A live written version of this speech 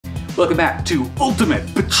Welcome back to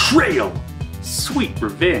Ultimate Betrayal, Sweet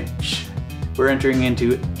Revenge. We're entering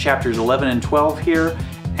into chapters 11 and 12 here,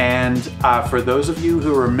 and for those of you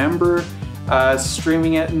who remember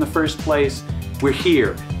streaming it in the first place, we're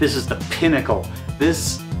here. This is the pinnacle.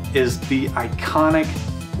 This is the iconic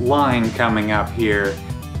line coming up here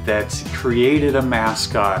that created a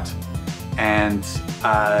mascot and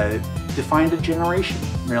defined a generation,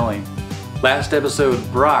 really. Last episode,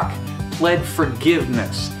 Brock pled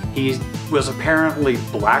forgiveness. He was apparently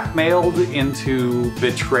blackmailed into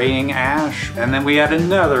betraying Ash, and then we had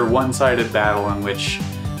another one-sided battle in which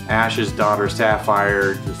Ash's daughter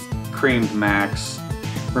Sapphire just creamed Max.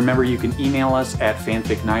 Remember, you can email us at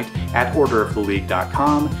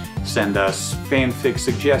fanficnight@orderoftheleague.com. Send us fanfic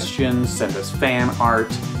suggestions, send us fan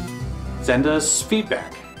art, send us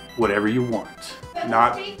feedback, whatever you want.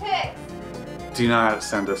 Do not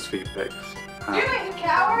send us feed pics. You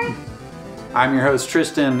coward! I'm your host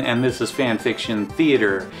Tristan, and this is Fanfiction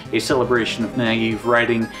Theater, a celebration of naive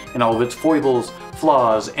writing and all of its foibles,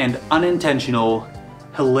 flaws, and unintentional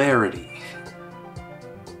hilarity.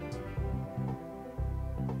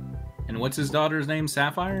 And what's his daughter's name?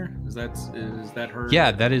 Sapphire? Is that her?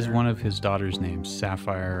 Yeah, that is one of his daughter's names,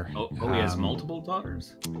 Sapphire. Oh, he has multiple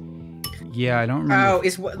daughters? Yeah, I don't remember. Oh,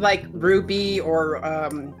 is like Ruby or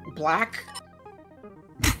Black?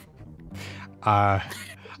 I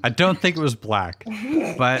don't think it was Black,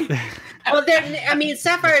 but... Well, I mean,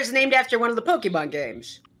 Sapphire is named after one of the Pokemon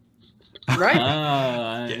games,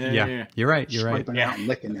 right? Yeah, you're right, you're right. Yeah.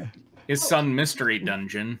 Licking it. His son Mystery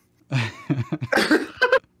Dungeon.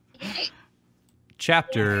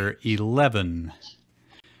 Chapter 11.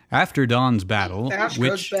 After Dawn's battle, Ash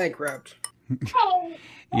goes bankrupt.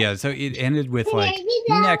 Yeah, so it ended with like,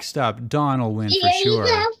 next up, Dawn will win for sure.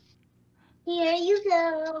 Here you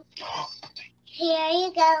go. Here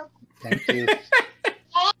you go. Thank you.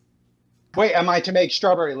 Wait, am I to make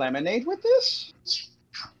strawberry lemonade with this?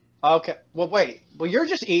 Okay. Well, wait. Well, you're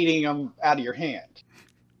just eating them out of your hand.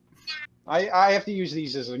 I have to use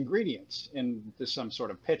these as ingredients in some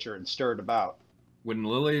sort of pitcher and stir it about. When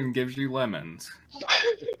Lillian gives you lemons.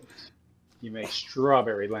 You make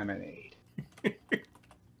strawberry lemonade.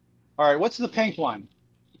 All right, what's the pink one?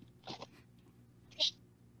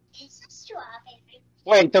 It's a strawberry.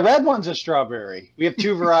 Wait, the red one's a strawberry. We have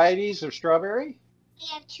two varieties of strawberry? We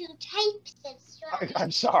have two types of strawberry.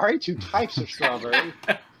 I'm sorry, two types of strawberry.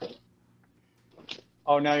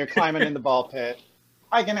 Oh, now you're climbing in the ball pit.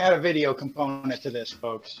 I can add a video component to this,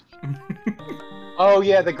 folks. Oh,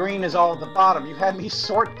 yeah, the green is all at the bottom. You had me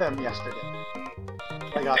sort them yesterday.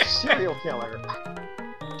 Like a serial killer.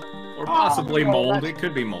 Or possibly no, mold. that's- It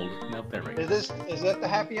could be mold. Nope, there we go. Is that the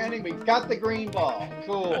happy ending? We got the green ball.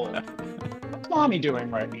 Cool. What's Mommy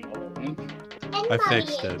doing right now, Lillian? And I Mommy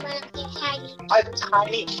fixed is it. one of the tiny- A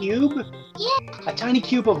tiny cube? Yeah, A tiny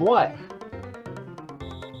cube of what?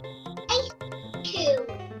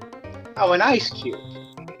 cube. Oh, an ice cube.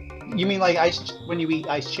 You mean like ice when you eat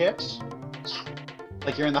ice chips?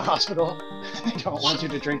 Like you're in the hospital? I don't want you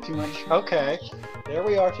to drink too much. Okay. There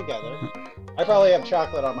we are together. I probably have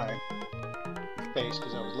chocolate on my face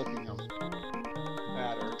because I was looking at her.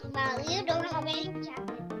 Well, you don't have any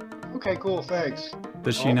chocolate. Okay, cool, thanks.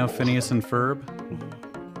 Does she know Phineas and Ferb?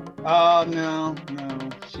 No.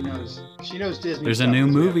 She knows Disney. There's a stuff new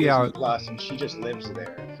 'cause we have movie Disney out. Plus, and she just lives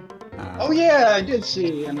there. Uh, Oh yeah, I did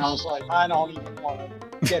see, and I was like, I don't even want to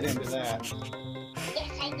get into that.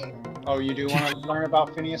 Yes, I do. Oh, you do want to learn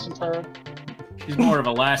about Phineas and Ferb? She's more of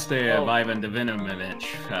a Last Day of Oh. Ivan Devinovich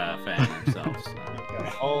fan herself. So. Okay,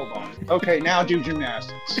 hold on. Okay, now do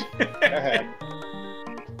gymnastics. Go ahead.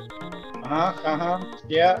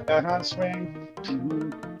 Yeah, swing.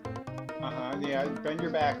 Yeah, bend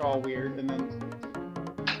your back all weird, and then.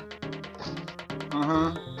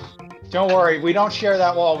 Don't worry, we don't share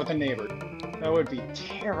that wall with a neighbor. That would be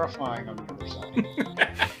terrifying on the other side.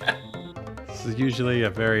 This is usually a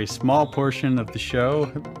very small portion of the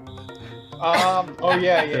show. Oh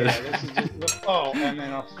yeah. This is just, and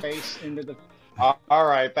then a face into the. All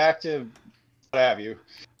right, back to what have you.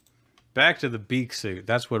 Back to the beak suit.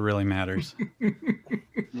 That's what really matters.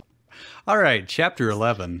 All right, chapter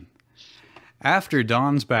 11. After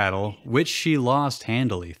Dawn's battle, which she lost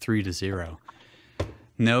handily, 3-0.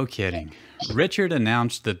 No kidding. Richard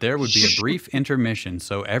announced that there would be a brief intermission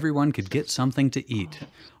so everyone could get something to eat.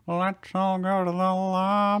 Let's all go to the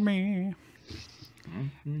lobby.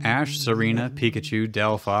 Ash, Serena, Pikachu,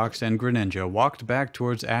 Delphox, and Greninja walked back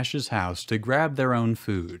towards Ash's house to grab their own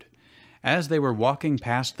food. As they were walking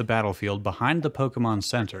past the battlefield behind the Pokémon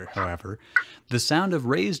Center, however, the sound of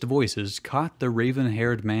raised voices caught the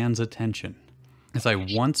raven-haired man's attention. It's like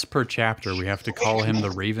once per chapter we have to call him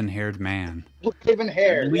the raven-haired man. Raven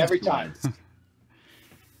hair every time.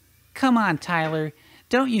 Come on, Tyler.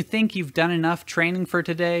 Don't you think you've done enough training for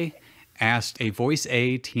today? Asked a voice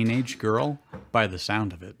A teenage girl, by the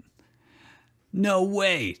sound of it. No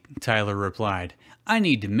way, Tyler replied. I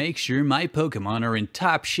need to make sure my Pokemon are in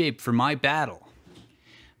top shape for my battle.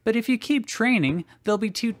 But if you keep training, they'll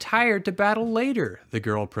be too tired to battle later, the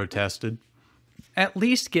girl protested. At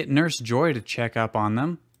least get Nurse Joy to check up on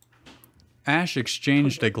them. Ash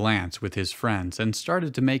exchanged a glance with his friends and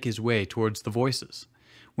started to make his way towards the voices.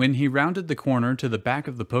 When he rounded the corner to the back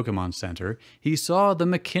of the Pokemon Center, he saw the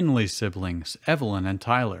McKinley siblings, Evelyn and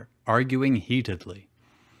Tyler, arguing heatedly.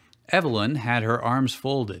 Evelyn had her arms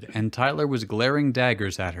folded, and Tyler was glaring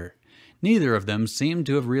daggers at her. Neither of them seemed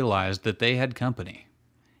to have realized that they had company.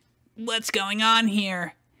 What's going on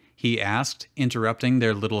here? He asked, interrupting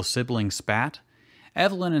their little sibling spat.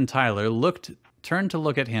 Evelyn and Tyler turned to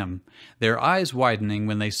look at him, their eyes widening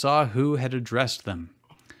when they saw who had addressed them.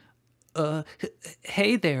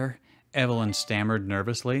 Hey there, Evelyn stammered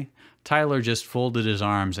nervously. Tyler just folded his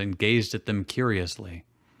arms and gazed at them curiously.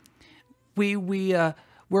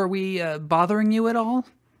 Were we bothering you at all?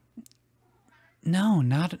 No,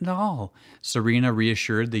 not at all, Serena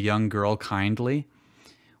reassured the young girl kindly.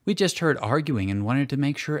 We just heard arguing and wanted to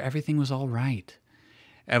make sure everything was all right.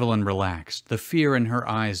 Evelyn relaxed, the fear in her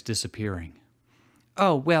eyes disappearing.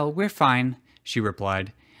 Oh, well, we're fine, she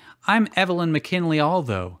replied. I'm Evelyn McKinley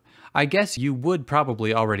Although. I guess you would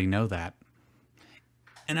probably already know that.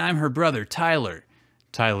 And I'm her brother, Tyler,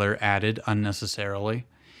 Tyler added unnecessarily.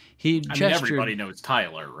 Everybody knows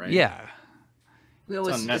Tyler, right? Yeah.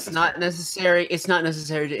 It's not necessary. It's not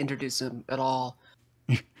necessary to introduce him at all.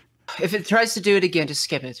 If it tries to do it again, just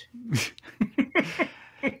skip it.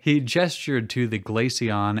 He gestured to the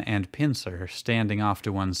Glaceon and Pinsir standing off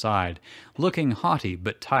to one side, looking haughty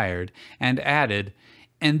but tired, and added,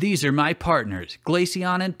 and these are my partners,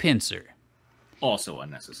 Glaceon and Pinsir. Also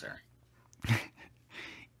unnecessary.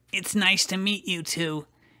 It's nice to meet you two,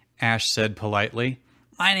 Ash said politely.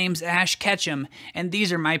 My name's Ash Ketchum, and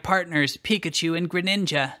these are my partners, Pikachu and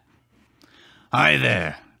Greninja. Hi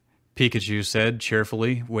there, Pikachu said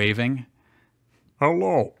cheerfully, waving.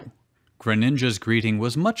 Hello. Greninja's greeting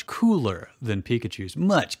was much cooler than Pikachu's.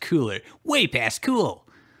 Much cooler. Way past cool.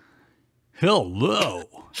 Hello.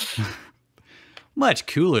 Much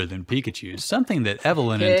cooler than Pikachu's, something that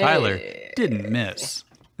Evelyn and Tyler didn't miss.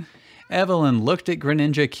 Evelyn looked at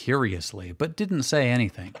Greninja curiously, but didn't say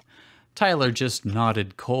anything. Tyler just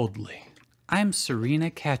nodded coldly. I'm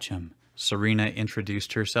Serena Ketchum, Serena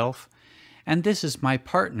introduced herself. And this is my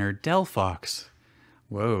partner, Delphox.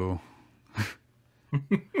 Whoa.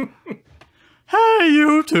 Hey,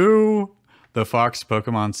 you two, the fox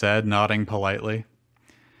Pokemon said, nodding politely.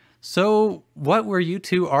 So, what were you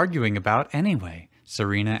two arguing about anyway?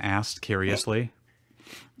 Serena asked curiously.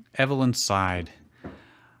 Evelyn sighed.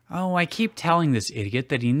 Oh, I keep telling this idiot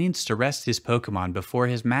that he needs to rest his Pokemon before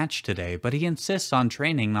his match today, but he insists on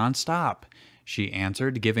training nonstop, she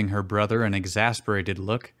answered, giving her brother an exasperated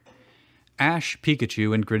look. Ash,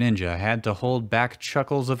 Pikachu, and Greninja had to hold back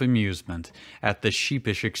chuckles of amusement at the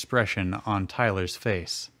sheepish expression on Tyler's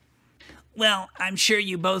face. Well, I'm sure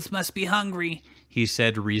you both must be hungry, he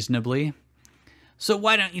said reasonably. So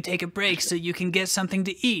why don't you take a break so you can get something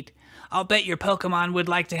to eat? I'll bet your Pokemon would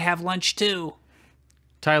like to have lunch too.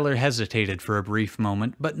 Tyler hesitated for a brief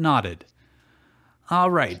moment, but nodded. All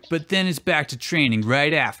right, but then it's back to training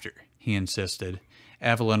right after, he insisted.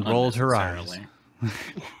 Evelyn rolled her eyes.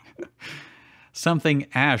 Something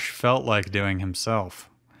Ash felt like doing himself.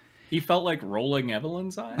 He felt like rolling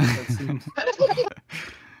Evelyn's eyes? That seems...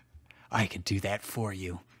 I could do that for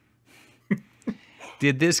you.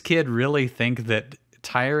 Did this kid really think that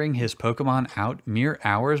tiring his Pokemon out mere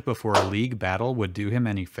hours before a league battle would do him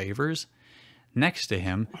any favors? Next to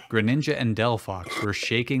him, Greninja and Delphox were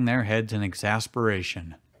shaking their heads in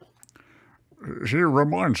exasperation. He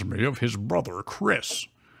reminds me of his brother, Chris,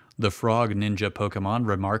 the frog ninja Pokemon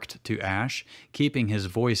remarked to Ash, keeping his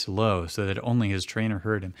voice low so that only his trainer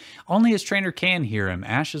heard him. Only his trainer can hear him.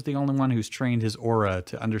 Ash is the only one who's trained his aura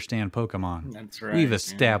to understand Pokemon. That's right. We've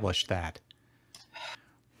established that.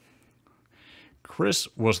 Chris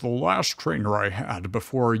was the last trainer I had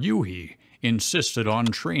before Yuhi insisted on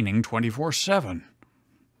training 24/7.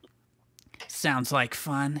 Sounds like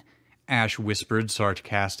fun, Ash whispered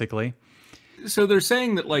sarcastically. So they're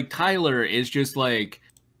saying that, like, Tyler is just, like,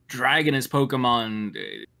 dragging his Pokemon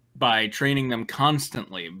by training them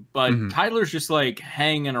constantly, but Tyler's just, like,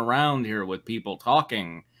 hanging around here with people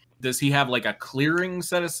talking. Does he have, like, a clearing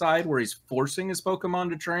set aside where he's forcing his Pokemon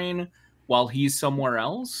to train while he's somewhere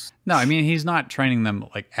else? No, I mean, he's not training them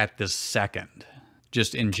like at this second.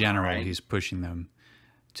 Just in general, Right. he's pushing them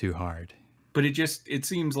too hard. But it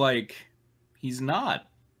seems like he's not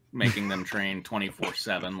making them train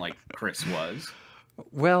 24/7 like Chris was.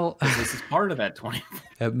 Well, This is part of that 24.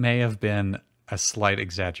 it may have been a slight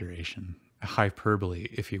exaggeration, a hyperbole,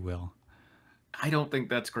 if you will. I don't think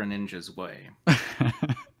that's Greninja's way.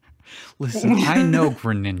 Listen, I know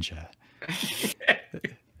Greninja.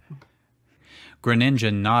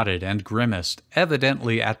 Greninja nodded and grimaced,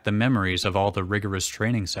 evidently at the memories of all the rigorous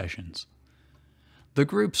training sessions. The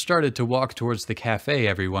group started to walk towards the cafe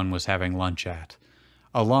everyone was having lunch at.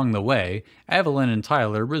 Along the way, Evelyn and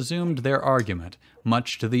Tyler resumed their argument,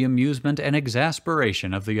 much to the amusement and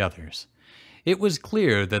exasperation of the others. It was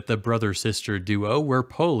clear that the brother-sister duo were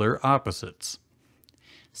polar opposites.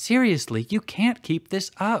 "Seriously, you can't keep this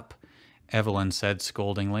up," Evelyn said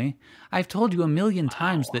scoldingly. "I've told you a million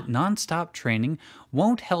times that non-stop training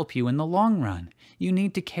won't help you in the long run. You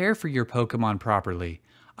need to care for your Pokémon properly.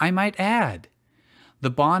 I might add, the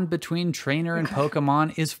bond between trainer and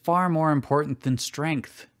Pokémon is far more important than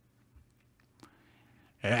strength."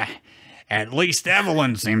 At least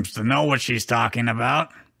Evelyn seems to know what she's talking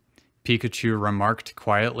about," Pikachu remarked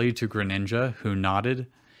quietly to Greninja, who nodded.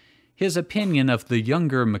 His opinion of the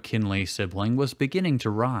younger McKinley sibling was beginning to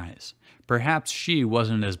rise. Perhaps she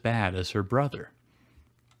wasn't as bad as her brother.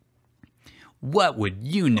 "What would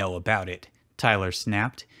you know about it?" Tyler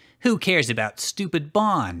snapped. "Who cares about stupid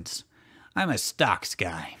bonds? I'm a stocks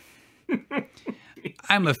guy.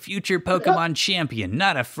 I'm a future Pokemon champion,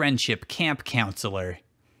 not a friendship camp counselor."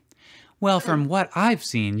 "Well, from what I've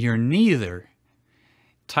seen, you're neither."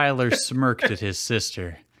 Tyler smirked at his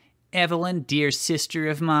sister. "Evelyn, dear sister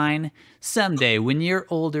of mine, someday when you're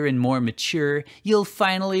older and more mature, you'll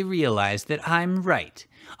finally realize that I'm right.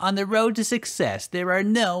 On the road to success, there are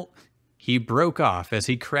no..." He broke off as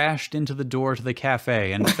he crashed into the door to the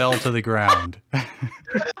cafe and fell to the ground.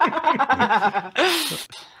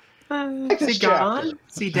 Is he gone?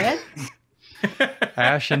 Is he dead?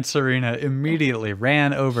 Ash and Serena immediately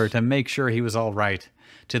ran over to make sure he was all right.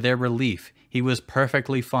 To their relief, he was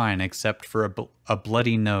perfectly fine except for a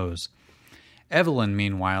bloody nose. Evelyn,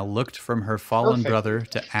 meanwhile, looked from her fallen brother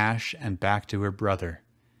to Ash and back to her brother.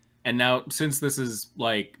 And now, since this is,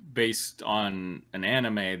 like, based on an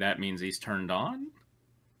anime, that means he's turned on?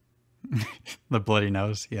 The bloody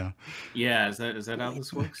nose, yeah. Yeah, is that how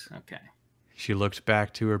this works? Okay. She looked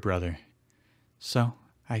back to her brother. "So,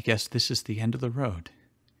 I guess this is the end of the road,"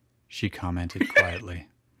 she commented quietly.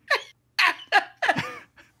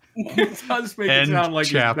 It does make it sound like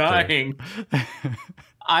he's dying.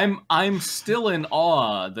 I'm still in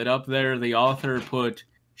awe that up there the author put,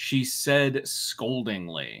 "She said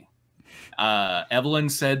scoldingly." Evelyn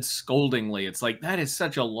said scoldingly. It's like, that is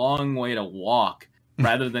such a long way to walk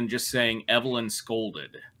rather than just saying Evelyn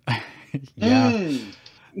scolded. Yeah.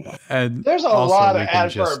 And there's a also lot of we can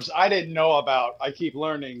adverbs I didn't know about. I keep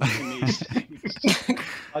learning in these things.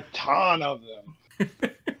 A ton of them.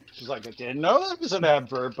 She's like, "I didn't know that was an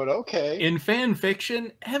adverb, but okay." In fan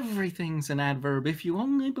fiction, everything's an adverb if you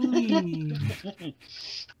only believe.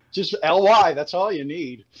 Just ly, that's all you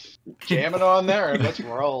need. Jam it on there and let's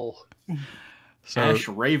roll. So, Ash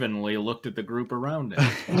Ravenly looked at the group around him.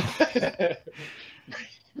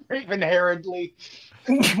 Raven-hairedly.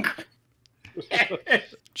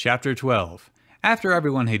 Chapter 12. After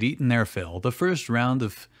everyone had eaten their fill, the first round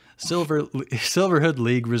of Silverhood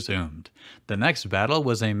League resumed. The next battle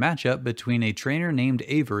was a matchup between a trainer named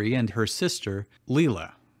Avery and her sister,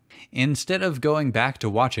 Leela. Instead of going back to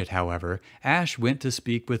watch it, however, Ash went to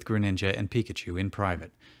speak with Greninja and Pikachu in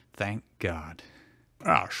private. Thank God.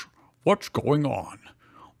 "Ash, what's going on?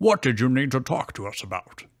 What did you need to talk to us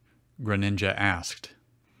about?" Greninja asked.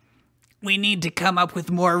 "We need to come up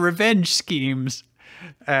with more revenge schemes,"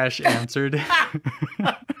 Ash answered.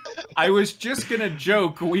 I was just gonna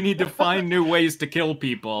joke, we need to find new ways to kill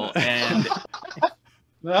people, and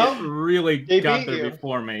No, it really they got beat there you.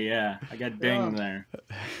 before me, yeah. I got dinged there.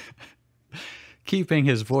 Keeping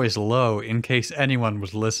his voice low in case anyone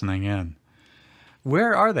was listening in.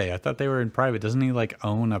 Where are they? I thought they were in private. Doesn't he, like,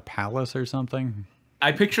 own a palace or something?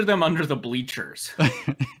 I picture them under the bleachers.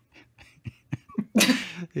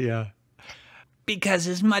 Yeah. Because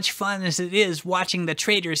as much fun as it is watching the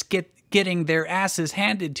traitors getting their asses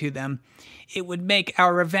handed to them, it would make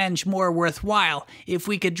our revenge more worthwhile if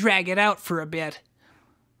we could drag it out for a bit.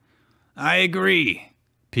 "I agree,"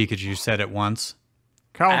 Pikachu said at once.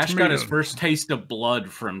 Ash got his first taste of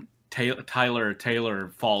blood from Tyler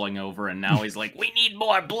Taylor falling over, and now he's like, "We need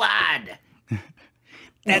more blood!"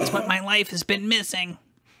 That's what my life has been missing.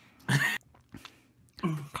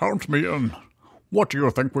 Count me in. What do you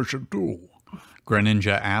think we should do?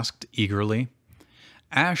 Greninja asked eagerly.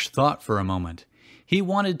 Ash thought for a moment. He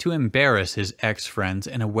wanted to embarrass his ex-friends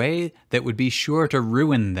in a way that would be sure to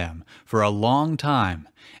ruin them for a long time,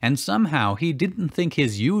 and somehow he didn't think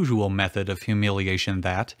his usual method of humiliation,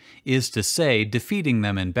 that is to say, defeating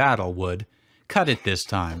them in battle, would cut it this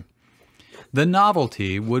time. The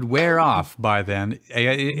novelty would wear off by then.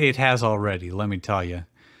 It has already, let me tell you.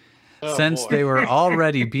 Oh, Since boy. they were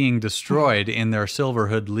already being destroyed in their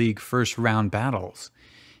Silverhood League first-round battles.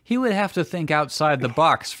 He would have to think outside the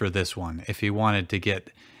box for this one if he wanted to get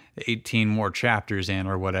 18 more chapters in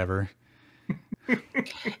or whatever.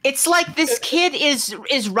 It's like this kid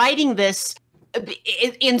is writing this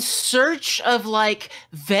in search of like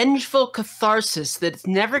vengeful catharsis that's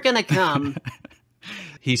never going to come.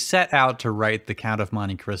 He set out to write the Count of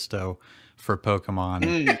Monte Cristo for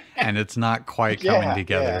Pokemon, and it's not quite coming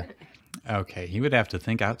together. Yeah. Okay, he would have to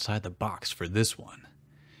think outside the box for this one.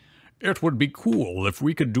 It would be cool if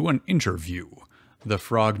we could do an interview, the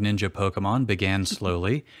Frog Ninja Pokemon began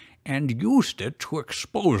slowly, and used it to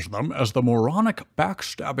expose them as the moronic,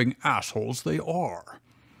 backstabbing assholes they are.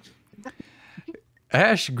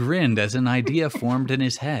 Ash grinned as an idea formed in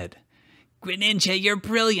his head. Greninja, you're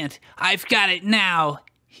brilliant. I've got it now,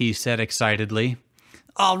 he said excitedly.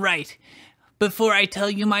 All right. Before I tell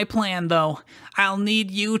you my plan, though, I'll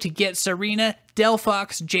need you to get Serena,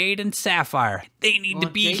 Delphox, Jade, and Sapphire. They need to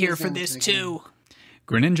be here for this, too.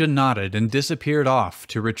 Greninja nodded and disappeared off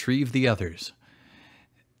to retrieve the others.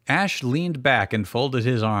 Ash leaned back and folded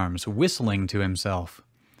his arms, whistling to himself.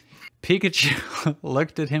 Pikachu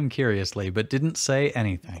looked at him curiously, but didn't say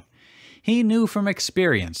anything. He knew from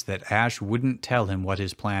experience that Ash wouldn't tell him what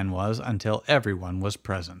his plan was until everyone was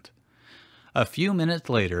present. A few minutes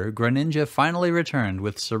later, Greninja finally returned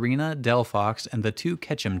with Serena, Delphox, and the two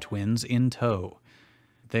Ketchum twins in tow.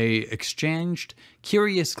 They exchanged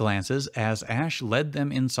curious glances as Ash led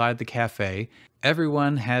them inside the cafe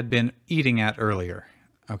everyone had been eating at earlier.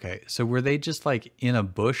 Okay, so were they just like in a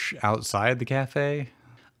bush outside the cafe?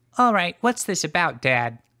 All right, what's this about,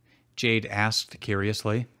 Dad? Jade asked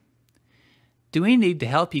curiously. Do we need to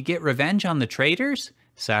help you get revenge on the traitors?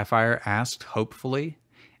 Sapphire asked hopefully.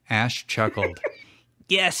 Ash chuckled.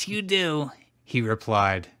 Yes, you do, he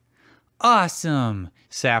replied. Awesome,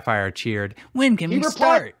 Sapphire cheered. When can we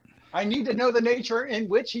start? I need to know the nature in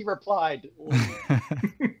which he replied.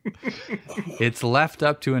 It's left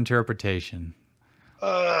up to interpretation.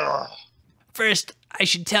 First, I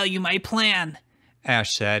should tell you my plan,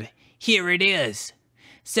 Ash said. Here it is.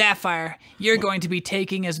 Sapphire, you're going to be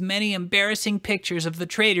taking as many embarrassing pictures of the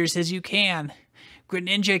traitors as you can.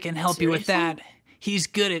 Greninja can help you with that. He's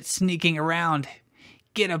good at sneaking around.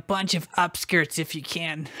 Get a bunch of upskirts if you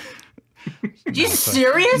can. You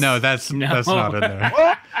serious? No, that's not in there.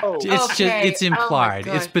 It's implied.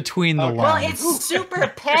 It's between the lines. Well, it's super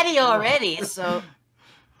petty already, so.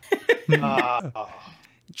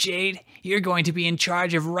 Jade, you're going to be in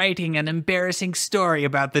charge of writing an embarrassing story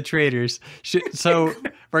about the traitors. So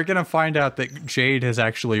we're going to find out that Jade has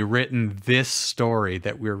actually written this story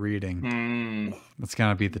that we're reading. That's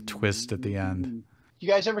going to be the twist at the end. You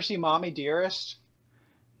guys ever see Mommy Dearest?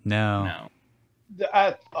 No.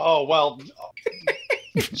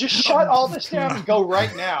 Just shut all this down and go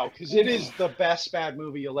right now, because it is the best bad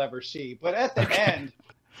movie you'll ever see. But at the end,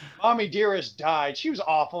 Mommy Dearest died. She was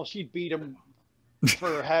awful. She beat him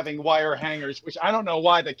for having wire hangers, which I don't know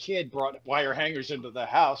why the kid brought wire hangers into the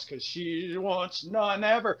house, because she wants none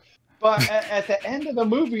ever. But at the end of the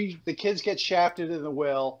movie, the kids get shafted in the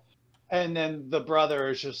will, and then the brother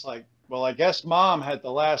is just like, well, I guess Mom had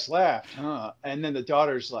the last laugh, huh? And then the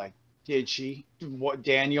daughter's like, did she? What,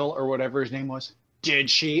 Daniel or whatever his name was? Did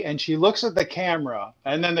she? And she looks at the camera,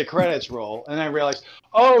 and then the credits roll, and I realize,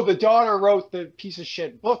 oh, the daughter wrote the piece of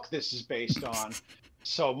shit book this is based on,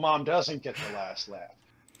 so Mom doesn't get the last laugh.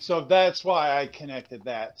 So that's why I connected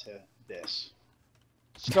that to this.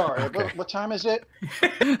 Sorry, okay. What time is it?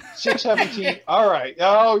 6:17. All right.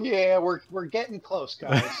 Oh yeah, we're getting close,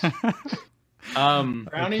 guys.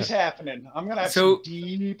 Brownie's happening. I'm gonna have some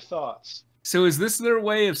deep thoughts. So is this their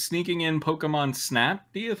way of sneaking in Pokemon Snap,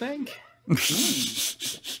 do you think?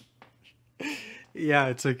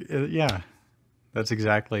 Yeah, that's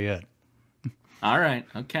exactly it. All right,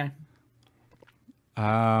 okay.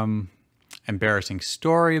 Embarrassing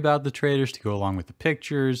story about the traitors to go along with the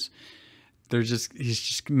pictures. He's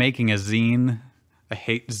just making a zine, a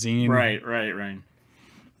hate zine. Right.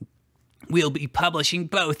 We'll be publishing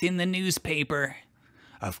both in the newspaper.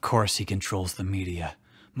 Of course he controls the media.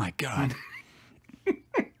 My God.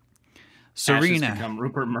 Serena. Ash has become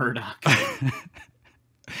Rupert Murdoch.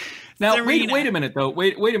 Now, Serena. wait a minute, though.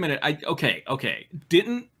 Wait a minute. Okay.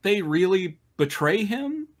 Didn't they really betray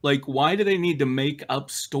him? Like, why do they need to make up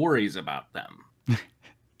stories about them?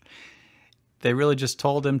 They really just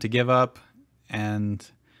told him to give up, and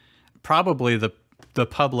probably the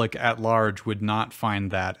public at large would not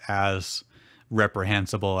find that as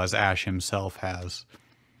reprehensible as Ash himself has.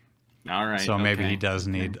 All right. So maybe he does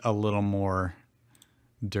need a little more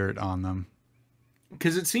dirt on them.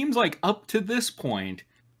 Because it seems like up to this point,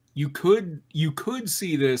 you could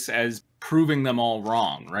see this as proving them all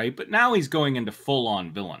wrong, right? But now he's going into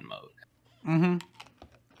full-on villain mode. Mm-hmm.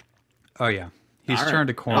 Oh, yeah. He's All turned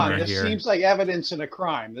a corner This here. seems like evidence in a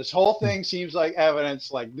crime. This whole thing seems like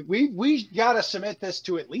evidence. Like we got to submit this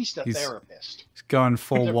to at least a therapist. He's going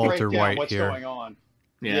full to Walter break down White what's here. going on.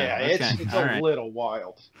 Yeah, It's all a right. little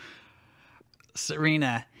wild.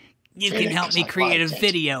 Serena, you Did can it help 'cause me I create a liked it.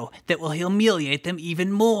 video that will humiliate them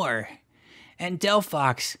even more. And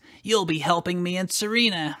Delphox, you'll be helping me and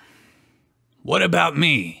Serena. What about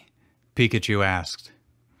me? Pikachu asked.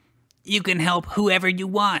 You can help whoever you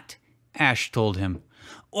want. Ash told him.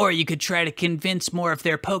 Or you could try to convince more of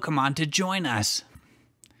their Pokemon to join us.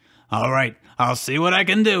 All right, I'll see what I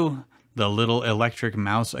can do. The little electric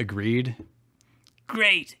mouse agreed.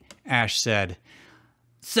 Great. Ash said.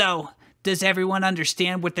 So, does everyone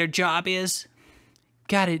understand what their job is?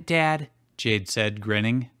 Got it, Dad, Jade said,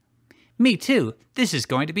 grinning. Me too. This is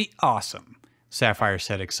going to be awesome, Sapphire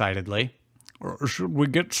said excitedly. Should we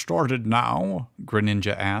get started now?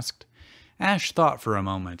 Greninja asked. Ash thought for a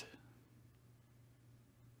moment.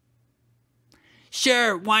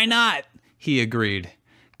 Sure, why not? He agreed.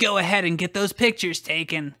 Go ahead and get those pictures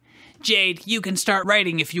taken. Jade, you can start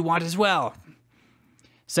writing if you want as well.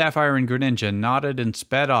 Sapphire and Greninja nodded and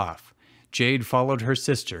sped off. Jade followed her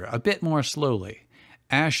sister a bit more slowly.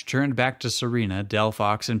 Ash turned back to Serena,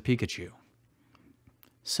 Delphox, and Pikachu.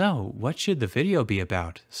 So, what should the video be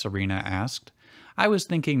about? Serena asked. I was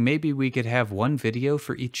thinking maybe we could have one video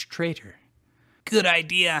for each traitor. Good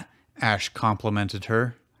idea. Ash complimented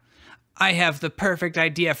her. I have the perfect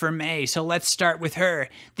idea for May, so let's start with her.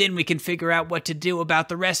 Then we can figure out what to do about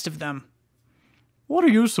the rest of them. What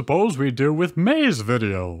do you suppose we do with May's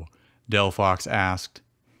video? Delphox asked.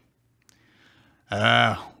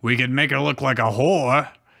 We could make her look like a whore,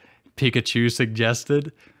 Pikachu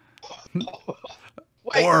suggested. Wait,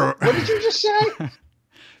 what did you just say?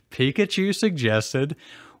 Pikachu suggested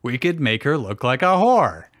we could make her look like a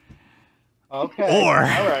whore. Okay. Or-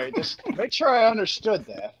 all right, just make sure I understood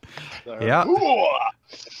that. So, Yeah. "Ooh,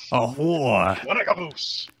 A whore. what a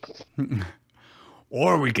caboose."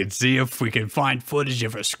 Or we could see if we could find footage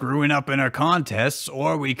of her screwing up in her contests,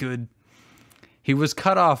 or we could... He was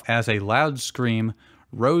cut off as a loud scream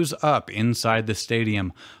rose up inside the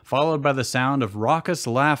stadium, followed by the sound of raucous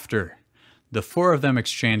laughter. The four of them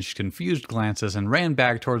exchanged confused glances and ran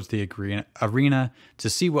back towards the arena to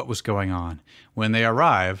see what was going on. When they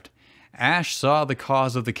arrived, Ash saw the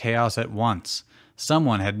cause of the chaos at once.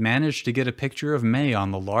 Someone had managed to get a picture of May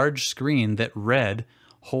on the large screen that read,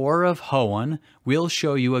 "Whore of Hoenn, we'll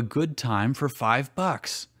show you a good time for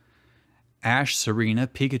 $5. Ash, Serena,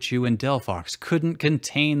 Pikachu, and Delphox couldn't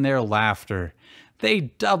contain their laughter. They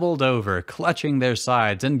doubled over, clutching their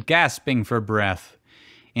sides and gasping for breath.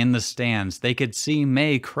 In the stands, they could see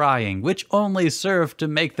May crying, which only served to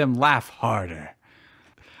make them laugh harder.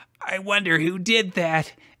 I wonder who did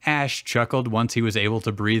that. Ash chuckled once he was able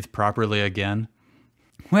to breathe properly again.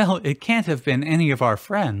 Well, it can't have been any of our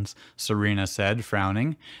friends, Serena said,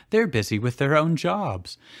 frowning. They're busy with their own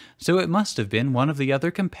jobs. So it must have been one of the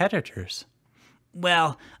other competitors.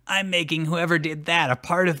 Well, I'm making whoever did that a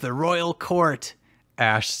part of the royal court,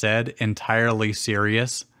 Ash said, entirely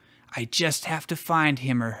serious. I just have to find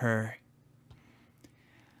him or her.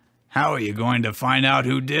 How are you going to find out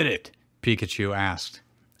who did it? Pikachu asked.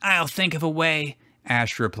 I'll think of a way,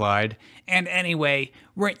 Ash replied. And anyway,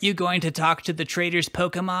 weren't you going to talk to the traders'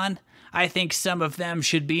 Pokémon? I think some of them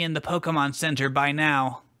should be in the Pokémon Center by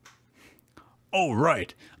now. Oh,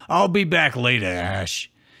 right. I'll be back later, Ash,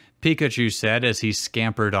 Pikachu said as he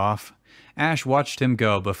scampered off. Ash watched him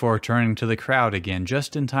go before turning to the crowd again,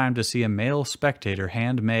 just in time to see a male spectator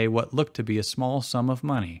hand May what looked to be a small sum of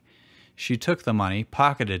money. She took the money,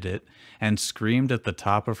 pocketed it, and screamed at the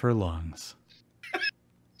top of her lungs.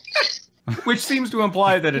 Which seems to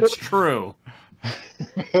imply that it's true.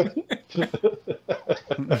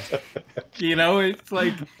 You know, it's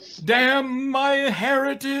like, damn my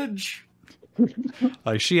heritage.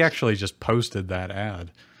 Like, she actually just posted that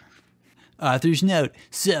ad. Author's note.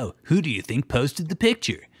 So, who do you think posted the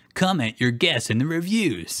picture? Comment your guess in the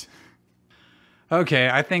reviews. Okay,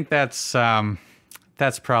 I think that's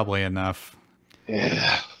probably enough.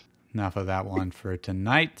 Yeah. enough of that one for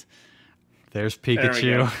tonight. There's There we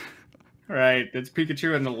Pikachu. go. Right, it's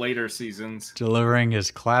Pikachu in the later seasons. Delivering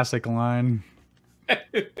his classic line.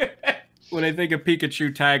 When I think of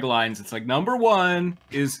Pikachu taglines, it's like number 1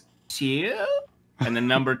 is chill, and then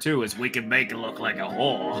number 2 is we can make it look like a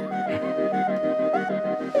whore.